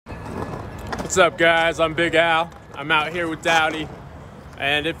What's up, guys? I'm Big Al. I'm out here with Dowdy.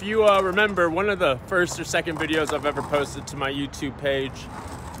 And if you remember, one of the first or second videos I've ever posted to my YouTube page,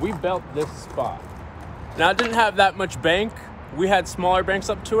 we built this spot. Now, it didn't have that much bank. We had smaller banks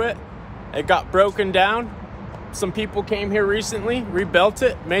up to it. It got broken down. Some people came here recently, rebuilt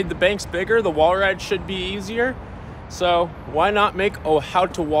it, made the banks bigger. The wall ride should be easier. So why not make a how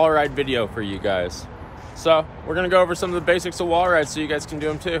to wall ride video for you guys? So we're gonna go over some of the basics of wall rides so you guys can do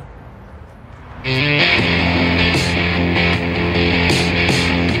them too. So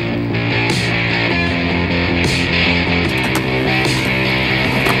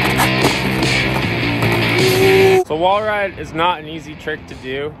wall ride is not an easy trick to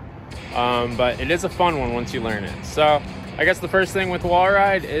do, but it is a fun one once you learn it. So I guess the first thing with wall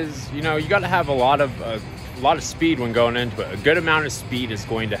ride is, you got to have a lot of speed when going into it. A good amount of speed is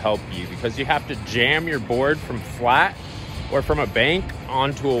going to help you because you have to jam your board from flat or from a bank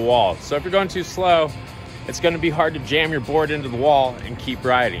onto a wall. So if you're going too slow, it's going to be hard to jam your board into the wall and keep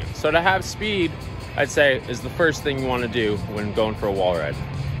riding. So to have speed, I'd say, is the first thing you want to do when going for a wall ride.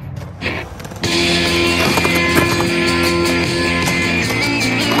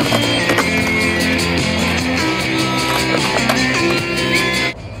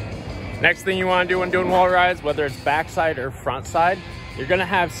 Next thing you want to do when doing wall rides, whether it's backside or front side, you're going to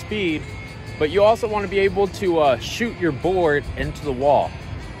have speed, but you also want to be able to shoot your board into the wall.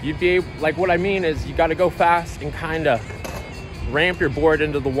 You'd be able, like what I mean is you got to go fast and kind of ramp your board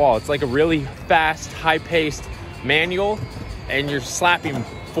into the wall. It's like a really fast, high-paced manual, and you're slapping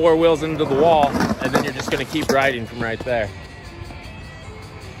 4 wheels into the wall, and then you're just going to keep riding from right there.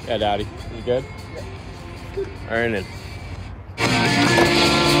 Yeah, Daddy, you good? Yeah. All right, then.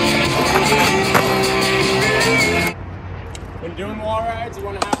 When doing wall rides, you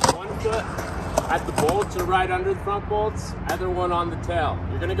want to have one foot at the bolts or right under the front bolts, other one on the tail.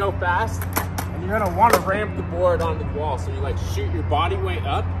 You're going to go fast, and you're going to want to ramp the board onto the wall. So you like shoot your body weight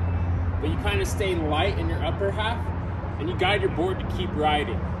up, but you kind of stay light in your upper half, and you guide your board to keep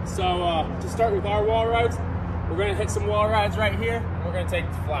riding. So to start with our wall rides, we're going to hit some wall rides right here, and we're going to take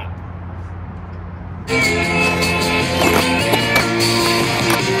the flat.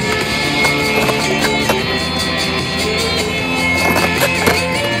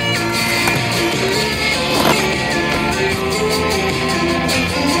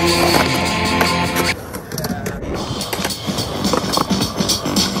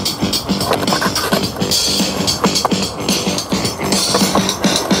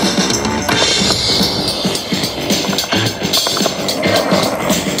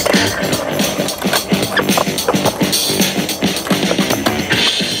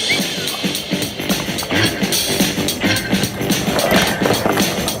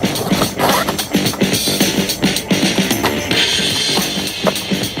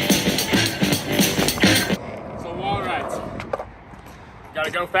 Gotta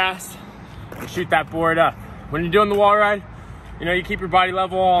go fast and shoot that board up. When you're doing the wall ride, you keep your body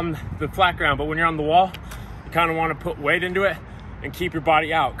level on the flat ground, but when you're on the wall, you kind of want to put weight into it and keep your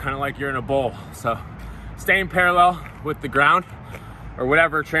body out, kind of like you're in a bowl. So staying parallel with the ground or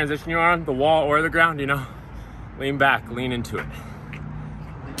whatever transition you're on, the wall or the ground, lean back, lean into it.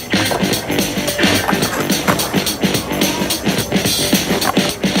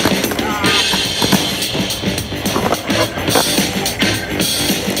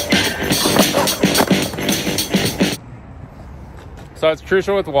 So it's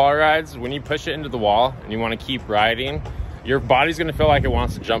crucial with wall rides, when you push it into the wall and you want to keep riding, your body's going to feel like it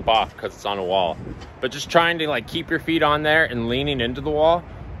wants to jump off because it's on a wall. But just trying to keep your feet on there and leaning into the wall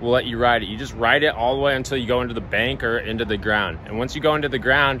will let you ride it. You just ride it all the way until you go into the bank or into the ground. And once you go into the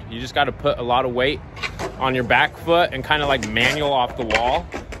ground, you just got to put a lot of weight on your back foot and kind of like manual off the wall.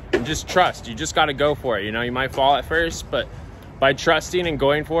 And just trust, you just got to go for it. You might fall at first, but by trusting and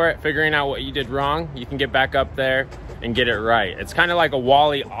going for it, figuring out what you did wrong, you can get back up there and get it right. It's kind of like a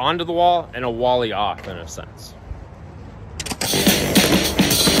wally onto the wall and a wally off in a sense.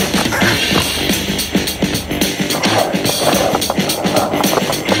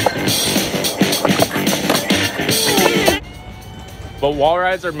 But wall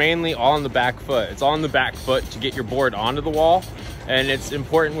rides are mainly all on the back foot. It's all on the back foot to get your board onto the wall, and it's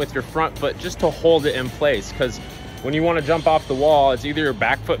important with your front foot just to hold it in place, because when you want to jump off the wall, it's either your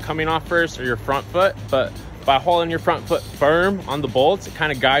back foot coming off first or your front foot, but by holding your front foot firm on the bolts, it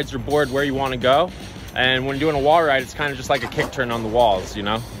kind of guides your board where you want to go. And when doing a wall ride, it's kind of just like a kick turn on the walls,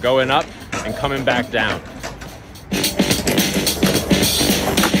 going up and coming back down.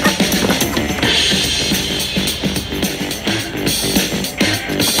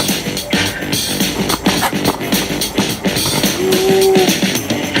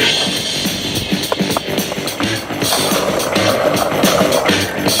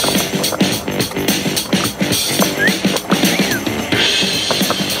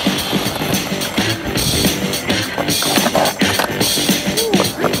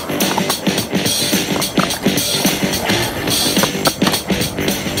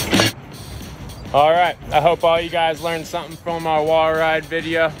 I hope all you guys learned something from our wall ride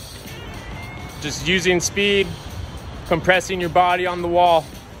video. Just using speed, compressing your body on the wall,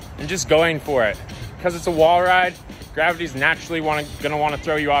 and just going for it. Because it's a wall ride, gravity's naturally gonna wanna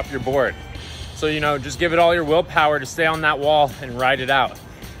throw you off your board. So, you know, just give it all your willpower to stay on that wall and ride it out.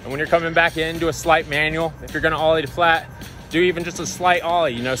 And when you're coming back in, do a slight manual. If you're gonna ollie to flat, do even just a slight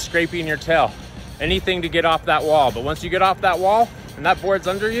ollie, you know, scraping your tail. Anything to get off that wall. But once you get off that wall and that board's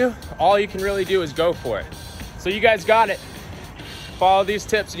under you, all you can really do is go for it. So you guys got it. Follow these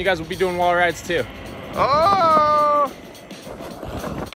tips and you guys will be doing wall rides too. Oh!